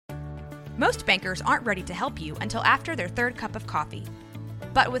Most bankers aren't ready to help you until after their third cup of coffee.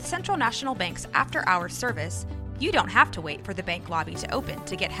 But with Central National Bank's after-hours service, you don't have to wait for the bank lobby to open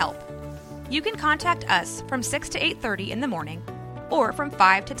to get help. You can contact us from 6 to 8:30 in the morning or from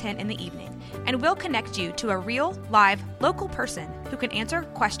 5 to 10 in the evening, and we'll connect you to a real, live, local person who can answer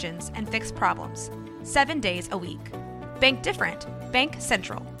questions and fix problems 7 days a week. Bank different. Bank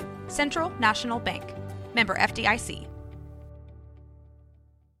Central. Central National Bank. Member FDIC.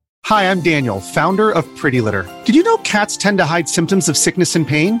 Hi, I'm Daniel, founder of Pretty Litter. Did you know cats tend to hide symptoms of sickness and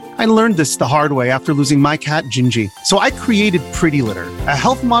pain? I learned this the hard way after losing my cat, Gingy. So I created Pretty Litter, a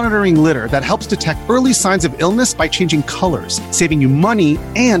health monitoring litter that helps detect early signs of illness by changing colors, saving you money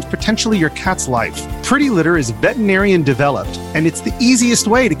and potentially your cat's life. Pretty Litter is veterinarian developed, and it's the easiest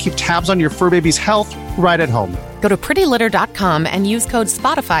way to keep tabs on your fur baby's health right at home. Go to prettylitter.com and use code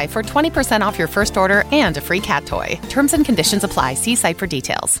SPOTIFY for 20% off your first order and a free cat toy. Terms and conditions apply. See site for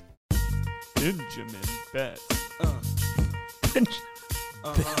details. Benjamin Betts.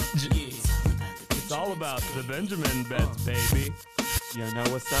 It's all about the Benjamin Betts, baby. You know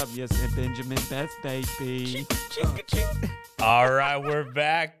what's up? Yes, and Benjamin Betts, baby. All right, we're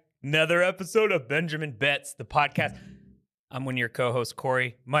back. Another episode of Benjamin Betts, the podcast. I'm one of your co-hosts,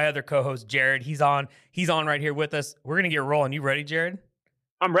 Corey. My other co-host, Jared. He's on right here with us. We're gonna get rolling. You ready, Jared?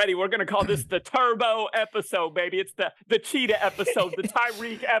 I'm ready. We're going to call this the Turbo episode, baby. It's the Cheetah episode, the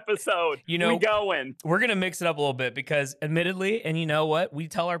Tyreek episode. You know, we going. We're going to mix it up a little bit because admittedly, and you know what? We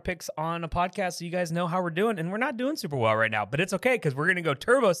tell our picks on a podcast so you guys know how we're doing, and we're not doing super well right now. But it's okay because we're going to go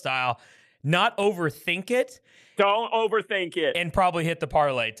turbo style, not overthink it. Don't overthink it. And probably hit the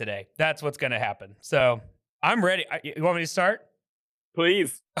parlay today. That's what's going to happen. So I'm ready. You want me to start?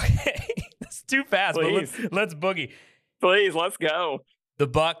 Please. Okay. That's too fast. Please. But let's boogie. Please, let's go. The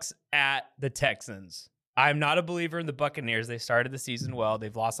Bucs at the Texans. I'm not a believer in the Buccaneers. They started the season well.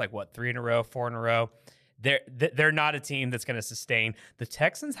 They've lost 3 in a row, 4 in a row. They're not a team that's going to sustain. The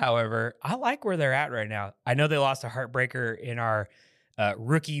Texans, however, I like where they're at right now. I know they lost a heartbreaker in our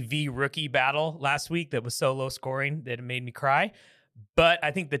rookie v. rookie battle last week that was so low scoring that it made me cry. But I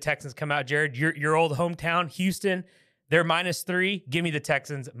think the Texans come out. Jared, your old hometown, Houston, they're -3. Give me the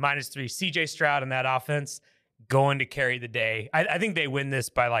Texans -3. CJ Stroud in that offense going to carry the day. I think they win this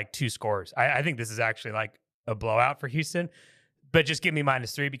by 2 scores. I think this is actually a blowout for Houston, but just give me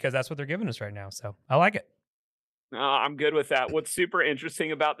 -3 because that's what they're giving us right now. So I like it. I'm good with that. What's super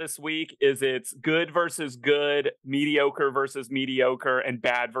interesting about this week is it's good versus good, mediocre versus mediocre, and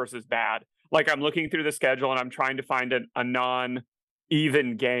bad versus bad. I'm looking through the schedule and I'm trying to find a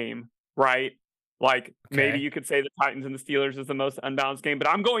non-even game, right? Maybe you could say the Titans and the Steelers is the most unbalanced game, but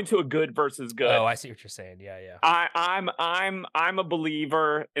I'm going to a good versus good. Oh, I see what you're saying. Yeah. I'm a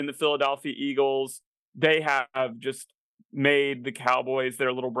believer in the Philadelphia Eagles. They have just made the Cowboys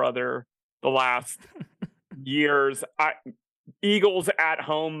their little brother the last years. Eagles at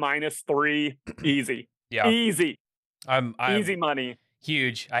home -3, easy. Yeah, easy. I'm easy money.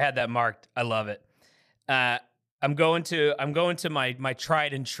 Huge. I had that marked. I love it. I'm going to my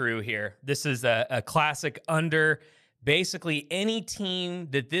tried and true here. This is a classic under. Basically, any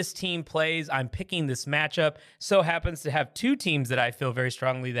team that this team plays, I'm picking this matchup. So happens to have 2 teams that I feel very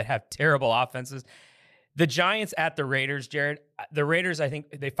strongly that have terrible offenses. The Giants at the Raiders, Jared. The Raiders, I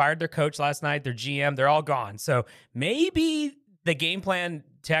think they fired their coach last night, their GM. They're all gone. So maybe the game plan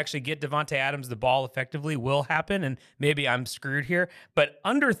to actually get Devontae Adams the ball effectively will happen, and maybe I'm screwed here. But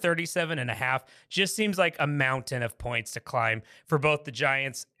under 37.5 just seems like a mountain of points to climb for both the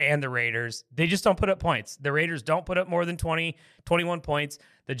Giants and the Raiders. They just don't put up points. The Raiders don't put up more than 20, 21 points.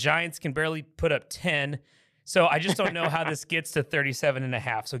 The Giants can barely put up 10. So I just don't know how this gets to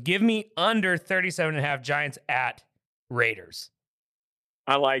 37.5. So give me under 37.5 Giants at Raiders.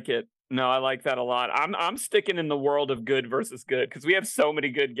 I like it. No, I like that a lot. I'm sticking in the world of good versus good because we have so many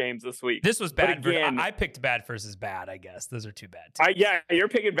good games this week. This was bad. I picked bad versus bad, I guess. Those are too bad. Yeah, you're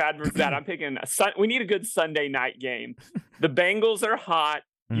picking bad versus bad. I'm picking we need a good Sunday night game. The Bengals are hot.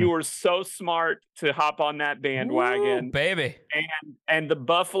 You were so smart to hop on that bandwagon. Ooh, baby. And the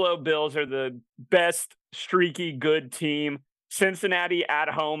Buffalo Bills are the best streaky good team. Cincinnati at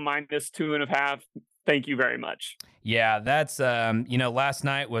home -2.5. Thank you very much. Yeah, that's, last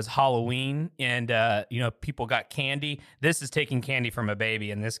night was Halloween and, people got candy. This is taking candy from a baby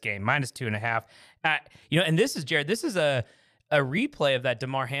in this game, -2.5. And this is, Jared, this is a replay of that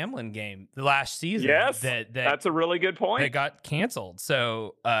DeMar Hamlin game the last season. Yes, that's a really good point. That got canceled.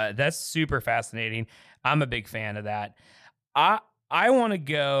 So that's super fascinating. I'm a big fan of that. I want to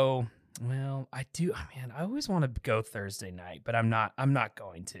go... Well, I do. Man, I always want to go Thursday night, but I'm not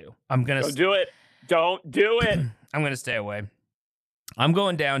going to. I'm going to do it. Don't do it. I'm going to stay away. I'm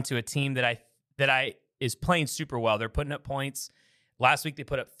going down to a team that I is playing super well. They're putting up points. Last week they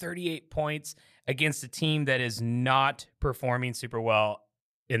put up 38 points against a team that is not performing super well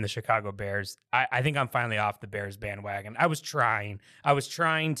in the Chicago Bears. I think I'm finally off the Bears bandwagon. I was trying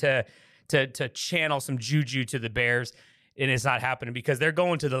to channel some juju to the Bears, and it's not happening because they're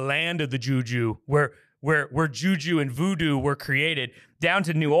going to the land of the juju where juju and voodoo were created, down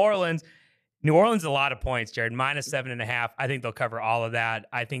to New Orleans. New Orleans, a lot of points, Jared, -7.5. I think they'll cover all of that.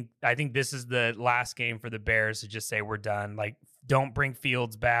 I think this is the last game for the Bears to just say we're done. Like, don't bring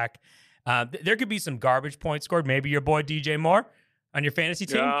Fields back. There could be some garbage points scored. Maybe your boy DJ Moore on your fantasy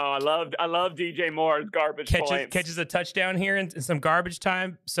team. No, I love DJ Moore's garbage points. Catches a touchdown here in some garbage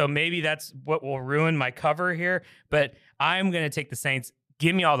time. So maybe that's what will ruin my cover here. But I'm going to take the Saints.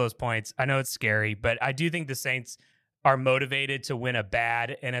 Give me all those points. I know it's scary, but I do think the Saints are motivated to win a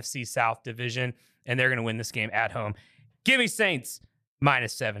bad NFC South division, and they're going to win this game at home. Give me Saints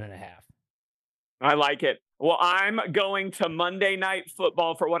 -7.5. I like it. Well, I'm going to Monday Night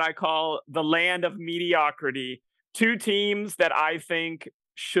Football for what I call the land of mediocrity. Two teams that I think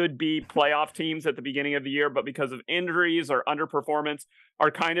should be playoff teams at the beginning of the year, but because of injuries or underperformance are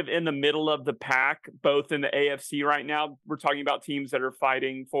kind of in the middle of the pack, both in the AFC right now. We're talking about teams that are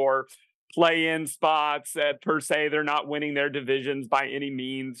fighting for play-in spots. Per se, they're not winning their divisions by any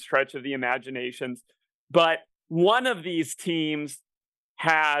means, stretch of the imaginations. But one of these teams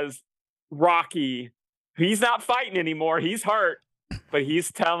has Rocky. He's not fighting anymore. He's hurt, but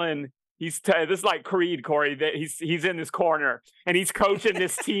this is like Creed, Corey, that he's in this corner and he's coaching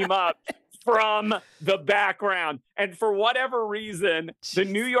this team up from the background. And for whatever reason, the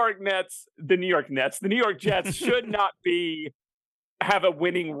New York Jets should not have a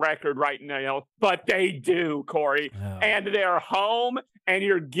winning record right now, but they do, Corey. Oh. And they're home, and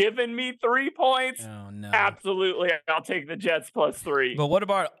you're giving me 3 points? Oh, no. Absolutely. I'll take the Jets +3. But what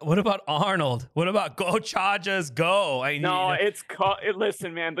about Arnold? What about go Chargers, go?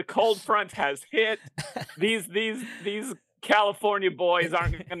 Listen, man, the cold front has hit. These California boys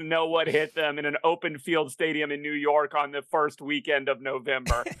aren't going to know what hit them in an open field stadium in New York on the first weekend of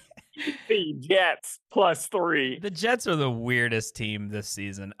November. The Jets +3. The Jets are the weirdest team this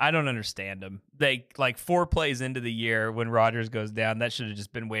season. I don't understand them. They, like, 4 plays into the year when Rodgers goes down, that should have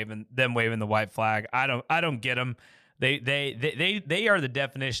just been waving the white flag. I don't get them. They are the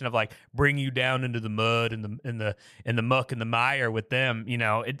definition of, like, bring you down into the mud and the muck and the mire with them. You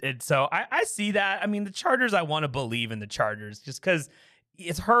know, so I see that. I mean, the Chargers, I want to believe in the Chargers just because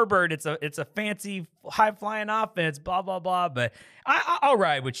it's Herbert. It's a fancy high flying offense. Blah blah blah. But I'll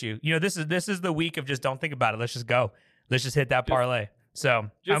ride with you. You know, this is the week of just don't think about it. Let's just go. Let's just hit that parlay. So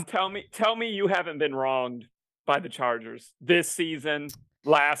just tell me you haven't been wronged by the Chargers this season.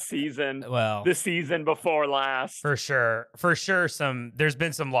 Last season, well, the season before last. For sure. There's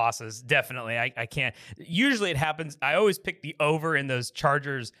been some losses. Definitely. I can't. Usually it happens. I always pick the over in those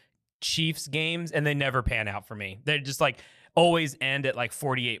Chargers Chiefs games, and they never pan out for me. They're just like always end at like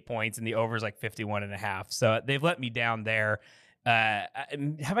 48 points, and the over is like 51.5. So they've let me down there.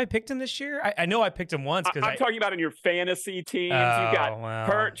 Have I picked him this year? I know I picked him once. I'm talking about in your fantasy teams. You got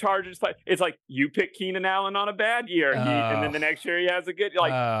hurt Chargers. It's like you pick Keenan Allen on a bad year, and then the next year he has a good.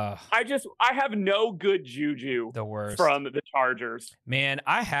 I have no good juju. The worst from the Chargers. Man,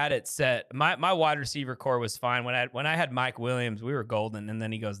 I had it set. My wide receiver core was fine when I had Mike Williams. We were golden, and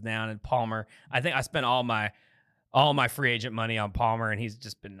then he goes down. And Palmer, I think I spent all my free agent money on Palmer, and he's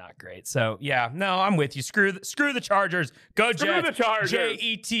just been not great. So, yeah, no, I'm with you. Screw the Chargers. Go Jets. Screw the Chargers.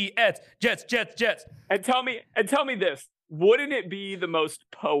 Jets. Jets. And tell me this. Wouldn't it be the most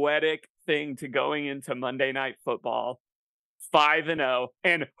poetic thing to going into Monday Night Football 5-0?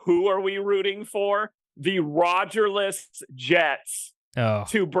 And who are we rooting for? The Rodgerless Jets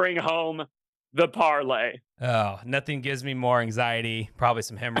to bring home the parlay. Oh, nothing gives me more anxiety, probably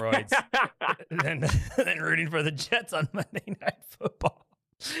some hemorrhoids, than rooting for the Jets on Monday Night Football.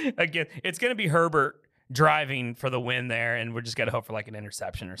 Again, it's going to be Herbert driving for the win there, and we're just got to hope for like an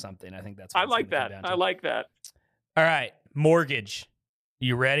interception or something. I think that's what I like that. I like that. All right, mortgage.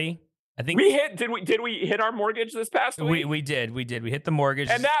 You ready? I think we hit. Did we hit our mortgage this past week? We did. We hit the mortgage,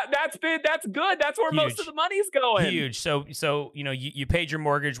 and that's good. That's where most of the money's going. Huge. So you know you paid your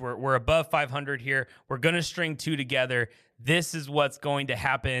mortgage. We're above 500 here. We're gonna string 2 together. This is what's going to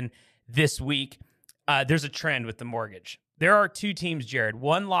happen this week. There's a trend with the mortgage. There are 2 teams, Jared.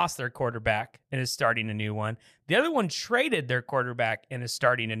 One lost their quarterback and is starting a new one. The other one traded their quarterback and is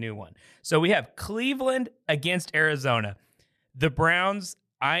starting a new one. So we have Cleveland against Arizona. The Browns.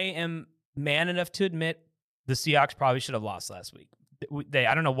 I am man enough to admit the Seahawks probably should have lost last week.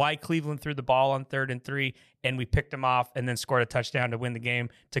 I don't know why Cleveland threw the ball on 3rd and 3, and we picked them off and then scored a touchdown to win the game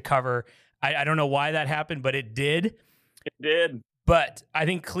to cover. I don't know why that happened, but it did. It did. But I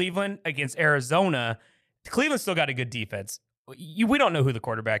think Cleveland against Arizona, Cleveland still got a good defense. We don't know who the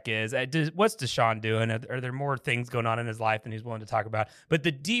quarterback is. What's Deshaun doing? Are there more things going on in his life than he's willing to talk about? But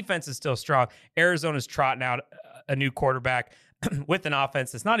the defense is still strong. Arizona's trotting out a new quarterback with an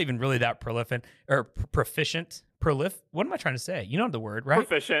offense that's not even really that proficient. What am I trying to say? You know the word, right?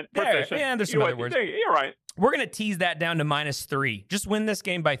 Proficient. Yeah, there's some other words. You're right. We're going to tease that down to -3. Just win this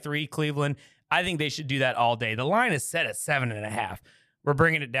game by 3, Cleveland. I think they should do that all day. The line is set at 7.5. We're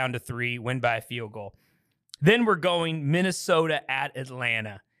bringing it down to 3, win by a field goal. Then we're going Minnesota at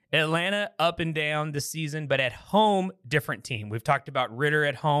Atlanta. Atlanta up and down this season, but at home, different team. We've talked about Ritter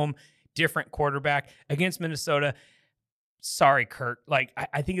at home, different quarterback against Minnesota. Sorry, Kurt. Like,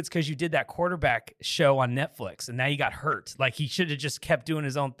 I think it's because you did that quarterback show on Netflix and now you got hurt. Like, he should have just kept doing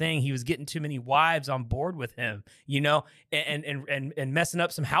his own thing. He was getting too many wives on board with him, and messing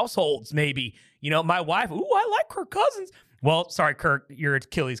up some households, maybe. My wife, I like Kirk Cousins. Well, sorry, Kirk, your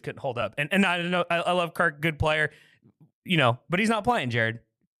Achilles couldn't hold up. And I don't know, I love Kirk, good player, but he's not playing, Jared.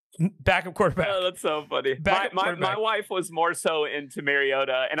 Backup quarterback. Oh, that's so funny. My wife was more so into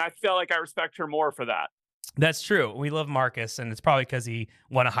Mariota, and I feel like I respect her more for that. That's true. We love Marcus, and it's probably because he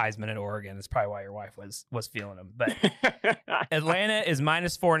won a Heisman at Oregon. That's probably why your wife was feeling him. But Atlanta is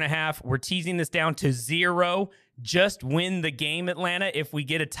 -4.5. We're teasing this down to 0. Just win the game, Atlanta. If we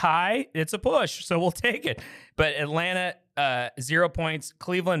get a tie, it's a push, so we'll take it. But Atlanta, 0 points.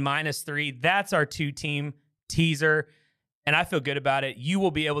 Cleveland -3. That's our 2-team teaser, and I feel good about it. You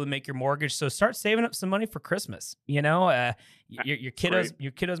will be able to make your mortgage, so start saving up some money for Christmas. Your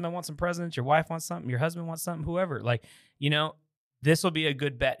kiddos might want some presents. Your wife wants something. Your husband wants something. Whoever, this will be a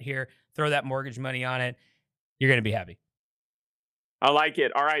good bet here. Throw that mortgage money on it. You're gonna be happy. I like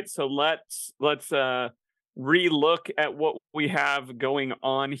it. All right, so let's relook at what we have going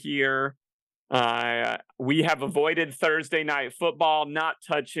on here. We have avoided Thursday night football, not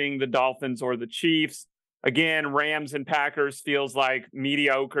touching the Dolphins or the Chiefs. Again, Rams and Packers feels like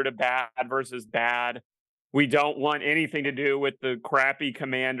mediocre to bad versus bad. We don't want anything to do with the crappy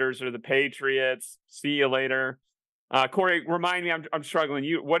Commanders or the Patriots. See you later. Corey, remind me, I'm struggling.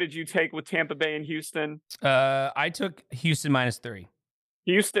 What did you take with Tampa Bay and Houston? I took Houston -3.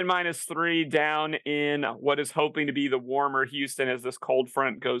 Houston -3 down in what is hoping to be the warmer Houston as this cold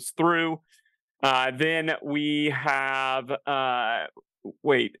front goes through. Then we have,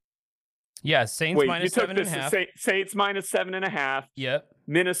 Saints -7.5. Saints -7.5. Yep.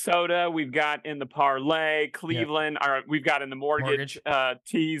 Minnesota, we've got in the parlay. Cleveland, we've got in the mortgage.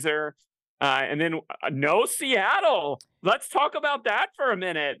 Teaser. And then no Seattle. Let's talk about that for a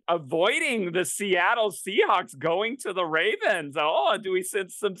minute. Avoiding the Seattle Seahawks, going to the Ravens. Oh, do we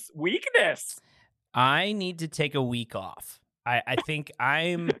sense some weakness? I need to take a week off. I think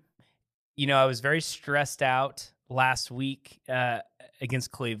I was very stressed out last week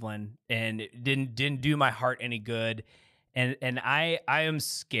against Cleveland, and it didn't do my heart any good. And I am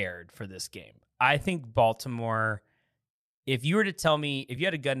scared for this game. I think Baltimore, if you were to tell me, if you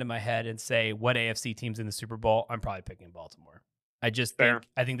had a gun to my head and say what AFC team's in the Super Bowl, I'm probably picking Baltimore. I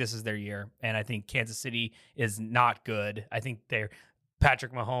think this is their year, and I think Kansas City is not good. I think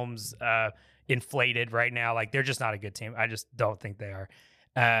Patrick Mahomes inflated right now. Like, they're just not a good team. I just don't think they are.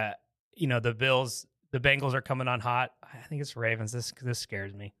 The Bills, the Bengals are coming on hot. I think it's Ravens. This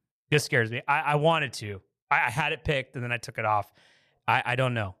scares me. I wanted to. I had it picked, and then I took it off. I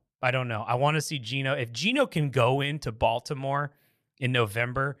don't know. I want to see Geno. If Geno can go into Baltimore in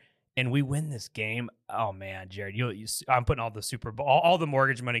November and we win this game, oh man, Jared, I'm putting all the Super Bowl, all the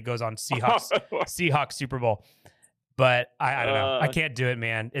mortgage money goes on Seahawks Super Bowl. But I don't know. I can't do it,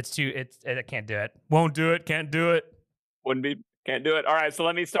 man. I can't do it. Won't do it. Can't do it. Can't do it. All right, so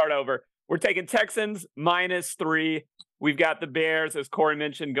let me start over. We're taking Texans -3. We've got the Bears, as Corey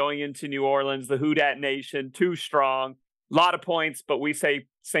mentioned, going into New Orleans. The Who Dat Nation, too strong. A lot of points, but we say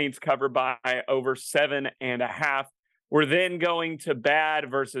Saints cover by over 7.5. We're then going to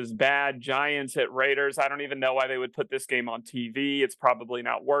bad versus bad. Giants at Raiders. I don't even know why they would put this game on TV. It's probably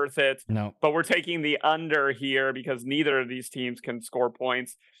not worth it. No. But we're taking the under here because neither of these teams can score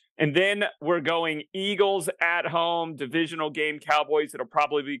points. And then we're going Eagles at home, divisional game, Cowboys. It'll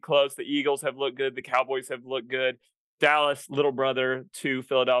probably be close. The Eagles have looked good. The Cowboys have looked good. Dallas, little brother to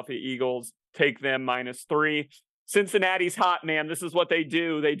Philadelphia Eagles. Take them -3. Cincinnati's hot, man. This is what they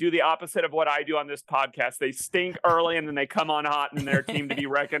do. They do the opposite of what I do on this podcast. They stink early and then they come on hot and they're a team to be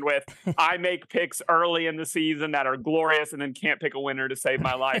reckoned with. I make picks early in the season that are glorious and then can't pick a winner to save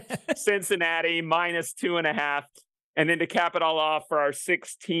my life. Cincinnati -2.5. And then to cap it all off for our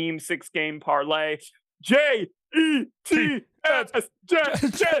 6-game parlay, Jets,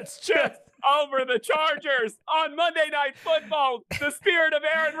 Jets over the Chargers on Monday Night Football. The spirit of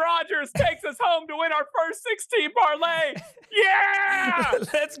Aaron Rodgers takes us home to win our first 6-team parlay. Yeah!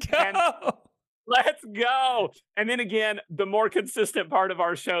 Let's go. Let's go. And then again, the more consistent part of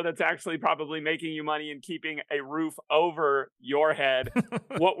our show that's actually probably making you money and keeping a roof over your head.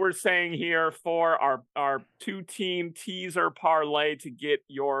 What we're saying here for our 2-team teaser parlay to get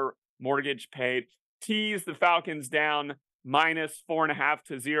your mortgage paid. Tease the Falcons down -4.5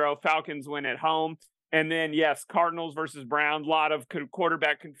 to 0. Falcons win at home. And then, yes, Cardinals versus Browns. A lot of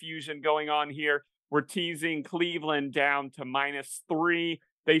quarterback confusion going on here. We're teasing Cleveland down to -3.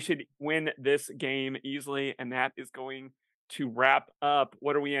 They should win this game easily. And that is going to wrap up.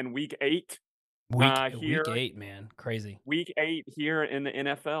 What are we in? Week 8? Week 8, man. Crazy. Week 8 here in the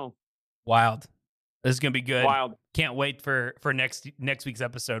NFL. Wild. This is going to be good. Wild. Can't wait for next week's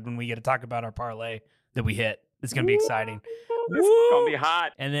episode when we get to talk about our parlay that we hit. It's going to be exciting. It's going to be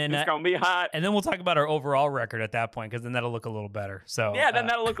hot. And then it's going to be hot. And then we'll talk about our overall record at that point, because then that'll look a little better. So yeah, then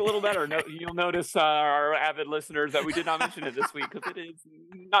that'll look a little better. No, you'll notice our avid listeners that we did not mention it this week because it is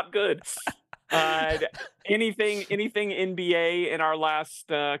not good. Anything NBA in our last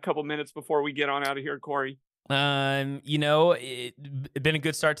couple minutes before we get on out of here, Corey? It's been a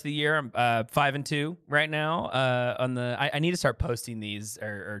good start to the year. I'm 5-2 right now. I need to start posting these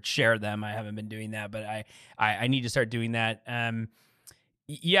or share them. I haven't been doing that, but I need to start doing that.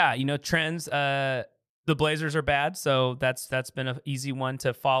 Trends. The Blazers are bad, so that's been an easy one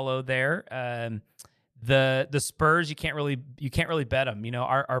to follow there. The Spurs, you can't really bet them. You know,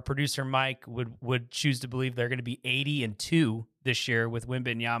 our producer Mike would choose to believe they're going to be 80-2 this year with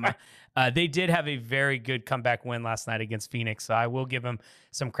Wembanyama. They did have a very good comeback win last night against Phoenix, so I will give them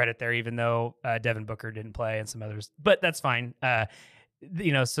some credit there, even though Devin Booker didn't play and some others. But that's fine. So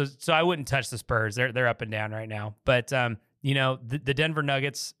I wouldn't touch the Spurs. They're up and down right now. But the Denver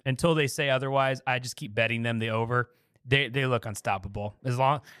Nuggets, until they say otherwise, I just keep betting them the over. They look unstoppable as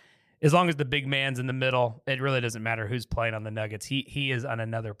long as the big man's in the middle. It really doesn't matter who's playing on the Nuggets. He is on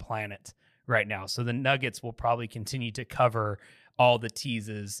another planet right now. So the Nuggets will probably continue to cover all the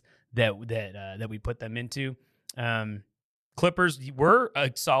teases that we put them into. Clippers were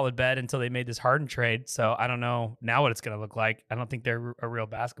a solid bet until they made this Harden trade. So I don't know now what it's going to look like. I don't think they're a real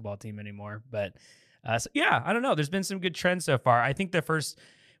basketball team anymore. But I don't know. There's been some good trends so far. I think the first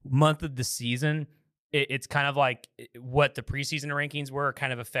month of the season, it's kind of like what the preseason rankings were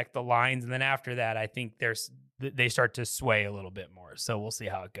kind of affect the lines. And then after that, I think they start to sway a little bit more. So we'll see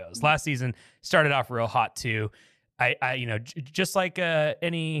how it goes. Last season started off real hot too. Just like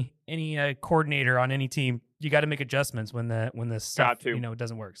any coordinator on any team, you got to make adjustments when the stuff,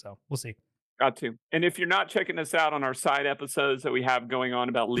 doesn't work. So we'll see. Got to. And if you're not checking us out on our side episodes that we have going on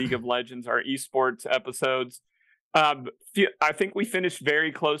about League of Legends, our esports episodes, I think we finished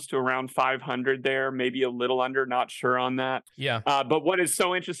very close to around 500 there, maybe a little under, not sure on that. Yeah. But what is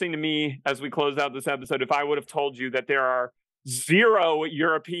so interesting to me as we close out this episode, if I would have told you that there are 0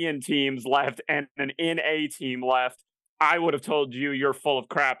 European teams left and an NA team left, I would have told you you're full of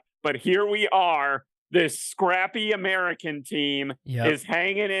crap. But here we are. This scrappy American team is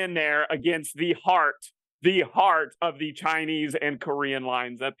hanging in there against the heart of the Chinese and Korean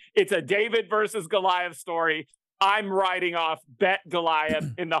lines. It's a David versus Goliath story. I'm writing off bet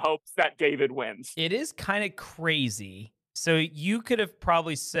Goliath in the hopes that David wins. It is kind of crazy. So you could have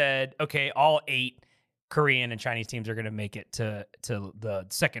probably said, okay, all 8 Korean and Chinese teams are going to make it to the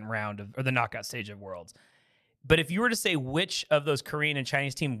second round or the knockout stage of Worlds. But if you were to say which of those Korean and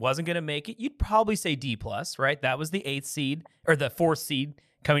Chinese team wasn't going to make it, you'd probably say D+, right? That was the 8th seed or the 4th seed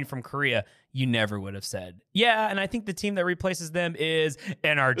coming from Korea. You never would have said, yeah, and I think the team that replaces them is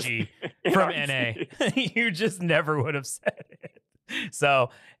NRG from NA. You just never would have said it. So,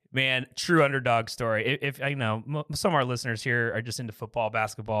 man, true underdog story. If I know some of our listeners here are just into football,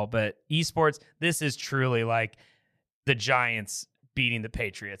 basketball, but esports, this is truly like the Giants beating the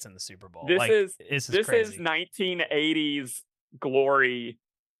Patriots in the Super Bowl. This is is 1980s glory,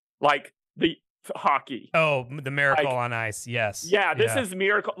 like the hockey. Oh, the Miracle on Ice. Yes. Yeah, this is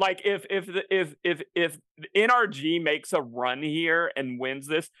miracle. Like if NRG makes a run here and wins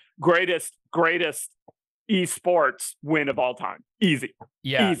this, greatest esports win of all time. Easy.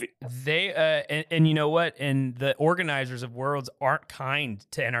 Yeah. Easy. They and you know what? And the organizers of Worlds aren't kind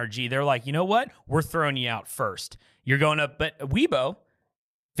to NRG. They're like, you know what? We're throwing you out first. You're going up, but Weibo,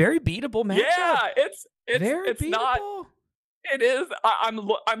 very beatable matchup. Yeah, it's very beatable. Not. It is.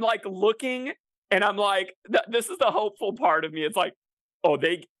 I'm like looking, and I'm like, this is the hopeful part of me. It's like, oh,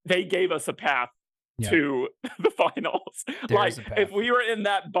 they gave us a path to the finals. There's like a path. if we were in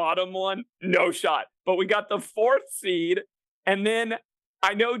that bottom one, no shot. But we got the 4th seed, and then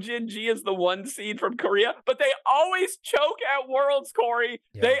I know Gen G is the 1 seed from Korea, but they always choke at Worlds, Corey.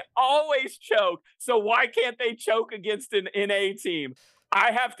 Yeah. They always choke. So why can't they choke against an NA team?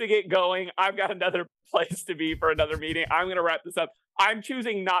 I have to get going. I've got another place to be for another meeting. I'm going to wrap this up. I'm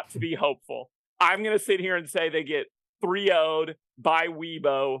choosing not to be hopeful. I'm going to sit here and say they get 3-0'd by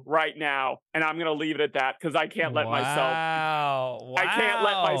Weibo right now, and I'm going to leave it at that because I can't let myself. I can't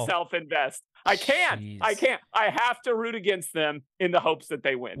let myself invest. I can't. Jeez. I can't. I have to root against them in the hopes that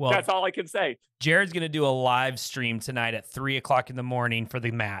they win. Well, that's all I can say. Jared's going to do a live stream tonight at 3:00 in the morning for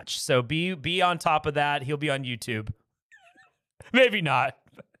the match. So be on top of that. He'll be on YouTube. Maybe not.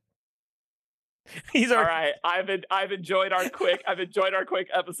 He's all right. I've enjoyed our quick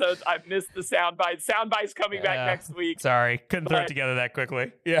episodes. I've missed the sound bites. Sound bites coming back next week. Sorry, couldn't throw it together that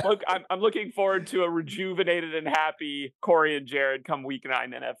quickly. Yeah. Look, I'm looking forward to a rejuvenated and happy Corey and Jared come week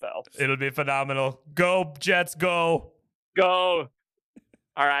 9 NFL. It'll be phenomenal. Go Jets, go. Go.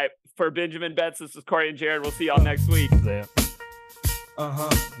 All right. For Benjamin Betts, this is Corey and Jared. We'll see y'all next week. Yeah. Yeah.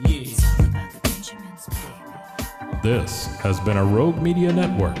 This has been a Rogue Media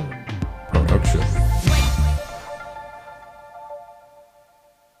Network production.